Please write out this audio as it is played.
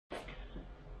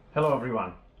Hello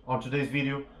everyone, on today's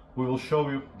video we will show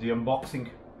you the unboxing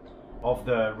of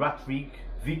the Ratrig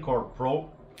V-Core Pro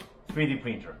 3D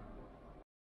printer.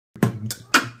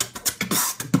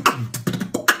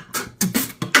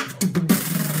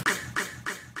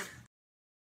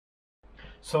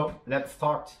 So let's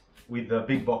start with the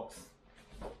big box.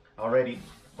 Already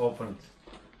opened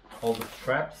all the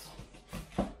straps.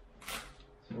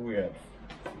 So we have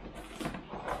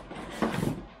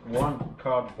one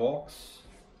card box,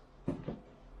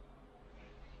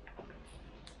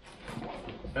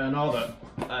 another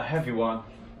a heavy one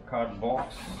card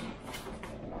box,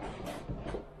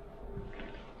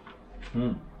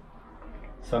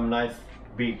 some nice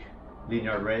big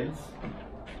linear rails,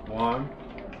 1,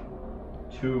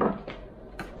 2,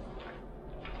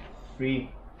 3,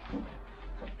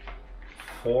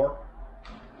 4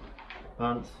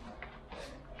 and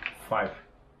 5.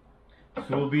 So it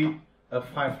will be a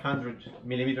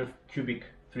 500mm cubic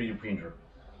 3D printer.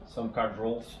 Some card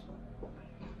rolls.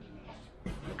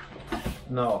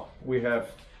 Now we have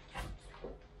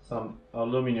some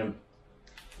aluminum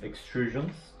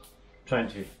extrusions,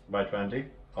 20 by 20,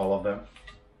 all of them.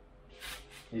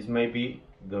 These may be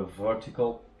the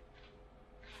vertical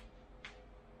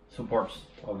supports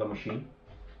of the machine.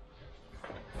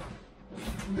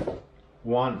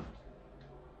 1,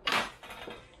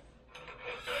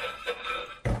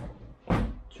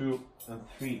 2 and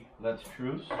 3 LED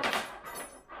screws,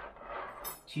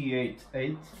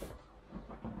 T8,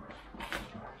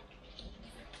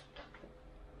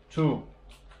 2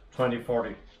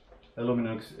 2040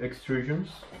 aluminum extrusions,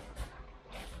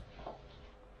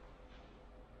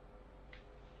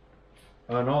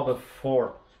 another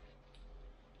 4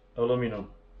 aluminum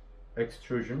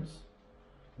extrusions.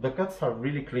 The cuts are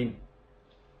really clean,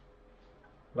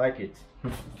 like it.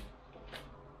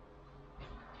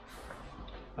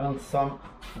 And some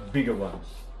bigger ones,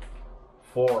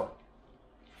 4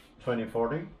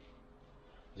 2040.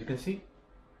 As you can see,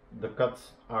 the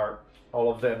cuts are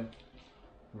all of them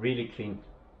really clean.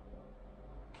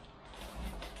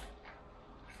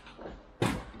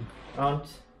 And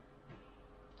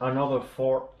another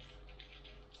 4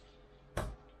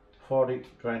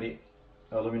 40-20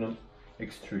 aluminum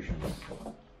extrusions.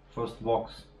 First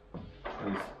box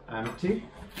is empty.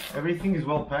 Everything is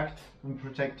well packed and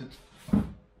protected.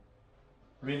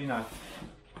 Really nice.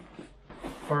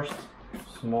 First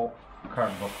small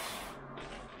card box.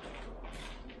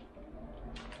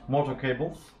 Motor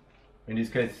cables, in this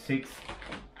case 6,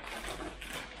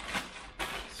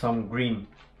 some green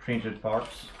printed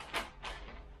parts,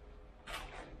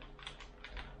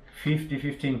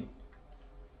 50-15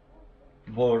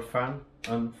 blower fan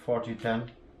and 40-10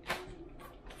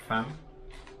 fan,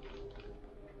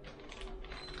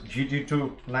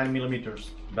 GT2 9mm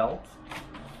belt,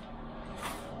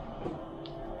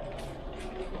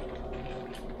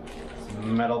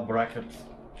 some metal brackets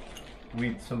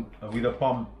with a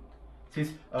palm. This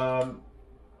is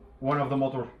one of the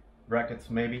motor brackets,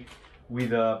 maybe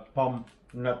with a palm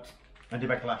nut,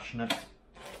 anti-backlash nut.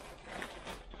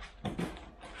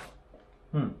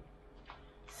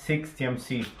 6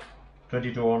 TMC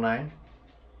 2209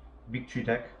 Big Tree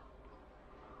Tech.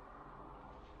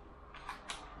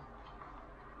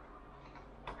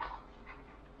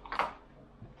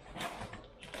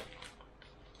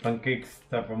 Pancake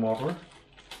stepper motor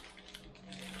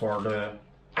for the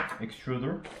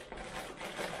extruder.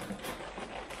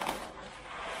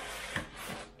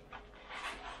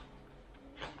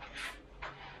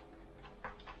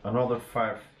 Another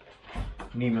 5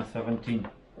 NEMA 17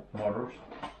 motors.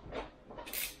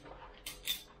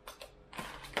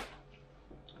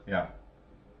 Yeah,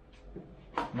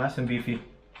 nice and beefy.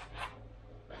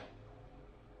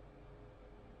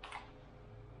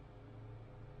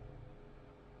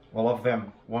 All of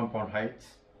them 1 pound height.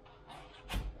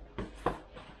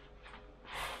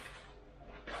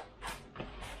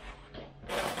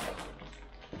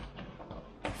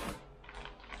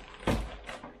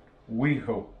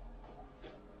 WeHo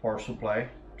power supply,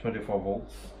 24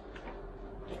 volts.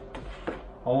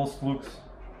 Almost looks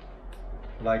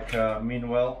like a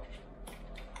Meanwell,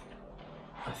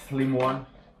 a slim one,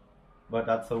 but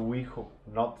that's a WeHo,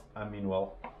 not a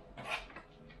Meanwell.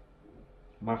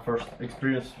 My first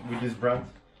experience with this brand,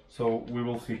 so we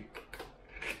will see.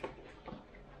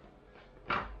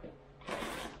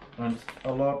 And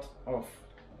a lot of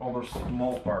other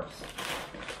small parts.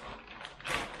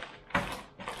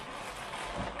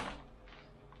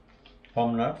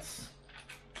 Palm nuts,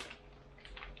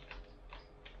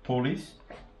 pulleys,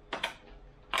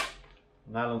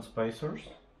 nylon spacers,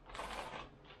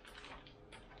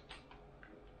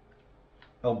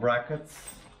 L brackets,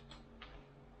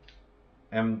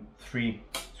 M3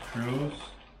 screws,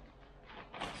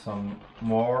 some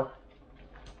more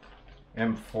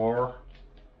M4,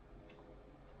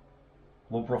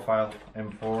 low profile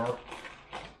M4,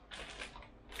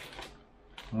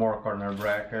 more corner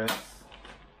brackets,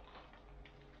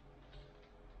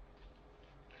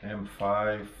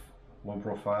 M5 low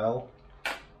profile,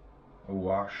 a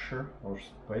washer or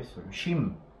spacer,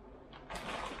 shim.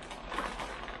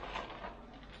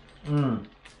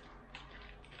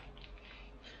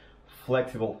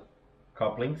 Flexible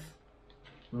couplings.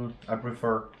 I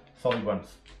prefer solid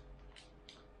ones.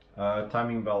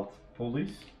 Timing belt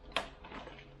pulleys,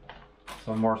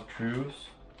 some more screws,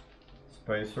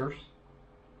 spacers,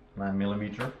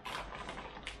 9mm,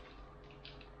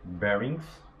 bearings,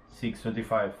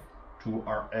 625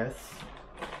 2RS,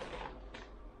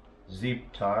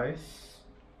 zip ties.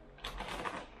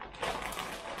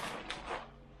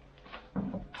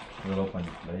 We'll open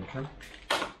it later.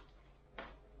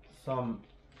 Some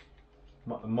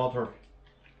motor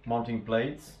mounting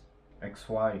plates,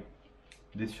 XY.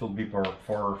 This should be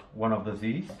for one of the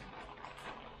Z's.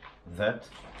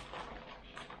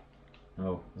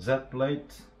 Z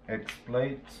plate, X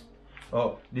plate.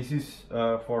 Oh, this is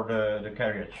for the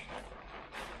carriage.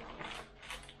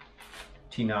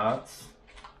 T-nuts.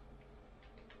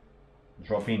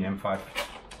 Drop in M5.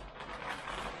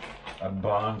 A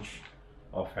bunch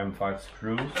of M5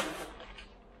 screws.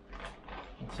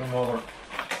 And some other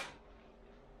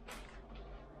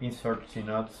insert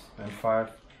T-nuts, M5,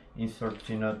 insert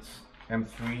T-nuts,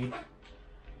 M3,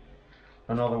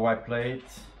 another Y plate,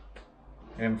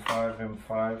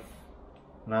 M5,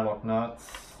 nylock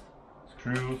nuts,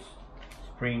 screws,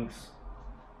 springs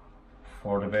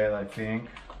for the bed, I think,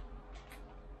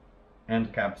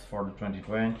 end caps for the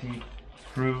 2020,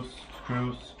 screws,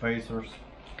 spacers.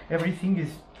 Everything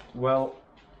is well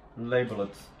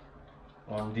labeled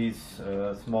on these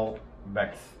small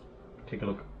bags. Take a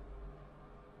look.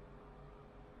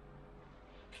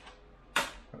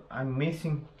 I'm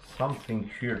missing something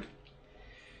here.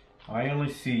 I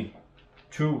only see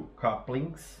 2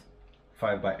 couplings,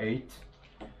 5x8,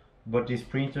 but this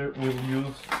printer will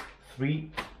use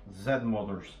 3 Z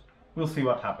motors. We'll see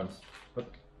what happens. But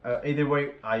either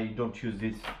way, I don't use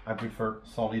this. I prefer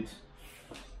solid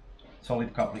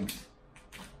couplings.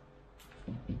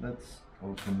 Let's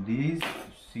open these to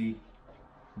see.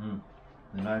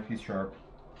 The knife is sharp.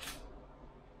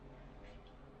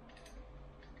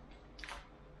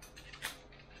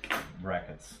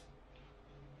 Brackets,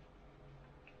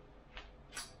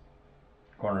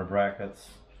 corner brackets,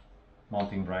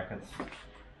 mounting brackets,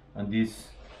 and these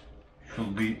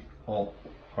should be all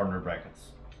corner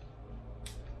brackets.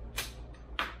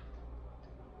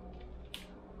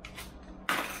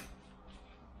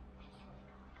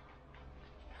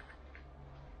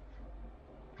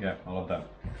 Yeah, all of them.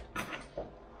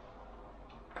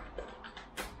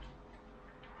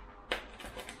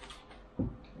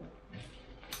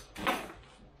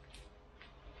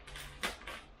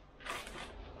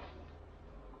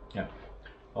 Yeah,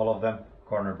 all of them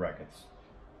corner brackets.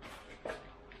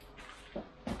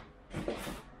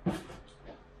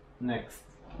 Next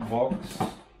box,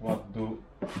 what do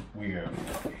we have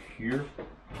here?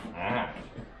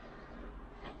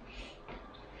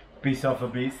 Piece of a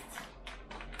beast.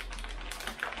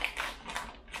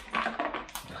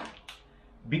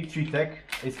 Big Tree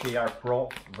Tech SKR Pro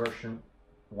version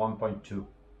 1.2.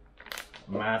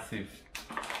 Massive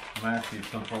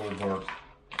controller board.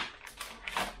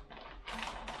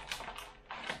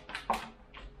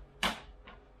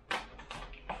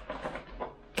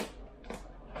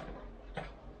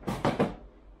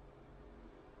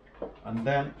 And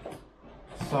then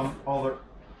some other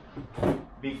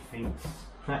big things.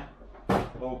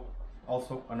 Oh,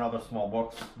 also another small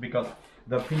box, because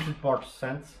the printed parts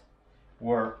sent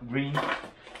were green,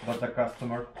 but the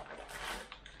customer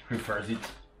prefers it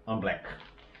on black.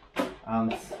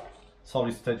 And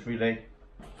solid state relay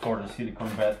for the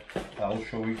silicone bed. I'll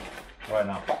show you right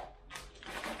now.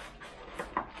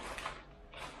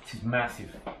 It is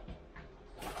massive.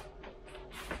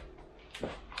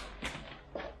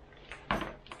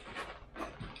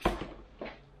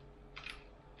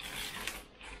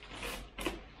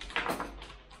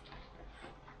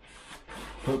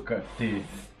 Look at this.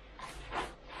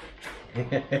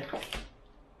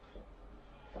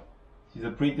 She's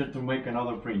a printer to make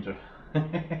another printer.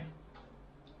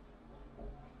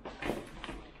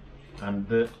 And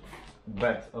the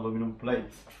back aluminum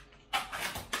plates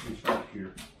which are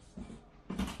here.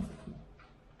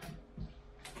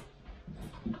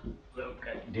 Look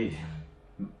at this.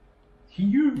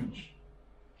 Huge!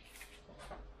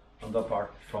 And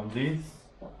apart from this,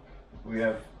 we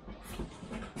have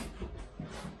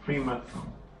Prima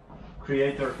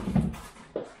Creator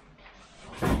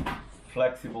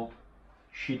flexible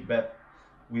sheet bed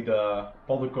with a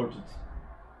powder coated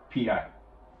PI.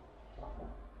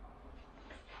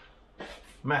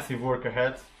 Massive work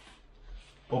ahead.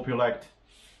 Hope you liked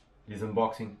this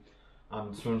unboxing,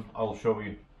 and soon I'll show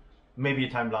you maybe a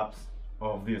time lapse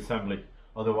of the assembly.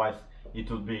 Otherwise it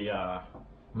will be a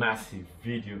massive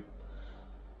video,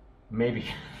 maybe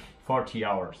 40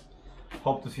 hours.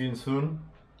 Hope to see you soon.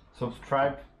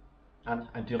 Subscribe, and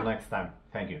until next time,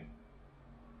 thank you.